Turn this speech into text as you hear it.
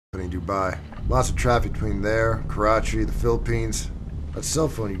in Dubai. Lots of traffic between there, Karachi, the Philippines. That cell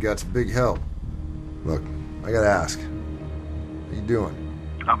phone you got's a big help. Look, I gotta ask. How you doing?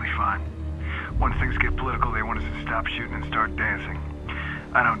 I'll be fine. Once things get political, they want us to stop shooting and start dancing.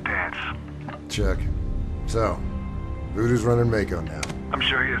 I don't dance. Check. So, Voodoo's running Mako now. I'm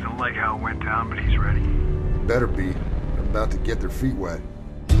sure he doesn't like how it went down, but he's ready. Better be. They're about to get their feet wet.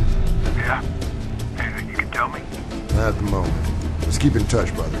 Yeah? Anything you can tell me? Not at the moment. Let's keep in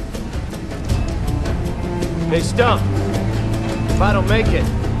touch, brother. Hey, Stump. If I don't make it,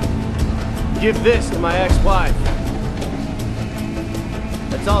 give this to my ex-wife.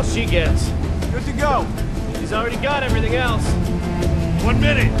 That's all she gets. Good to go. She's already got everything else. 1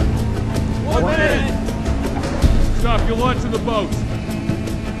 minute. One minute. Stop your lunch in the boats.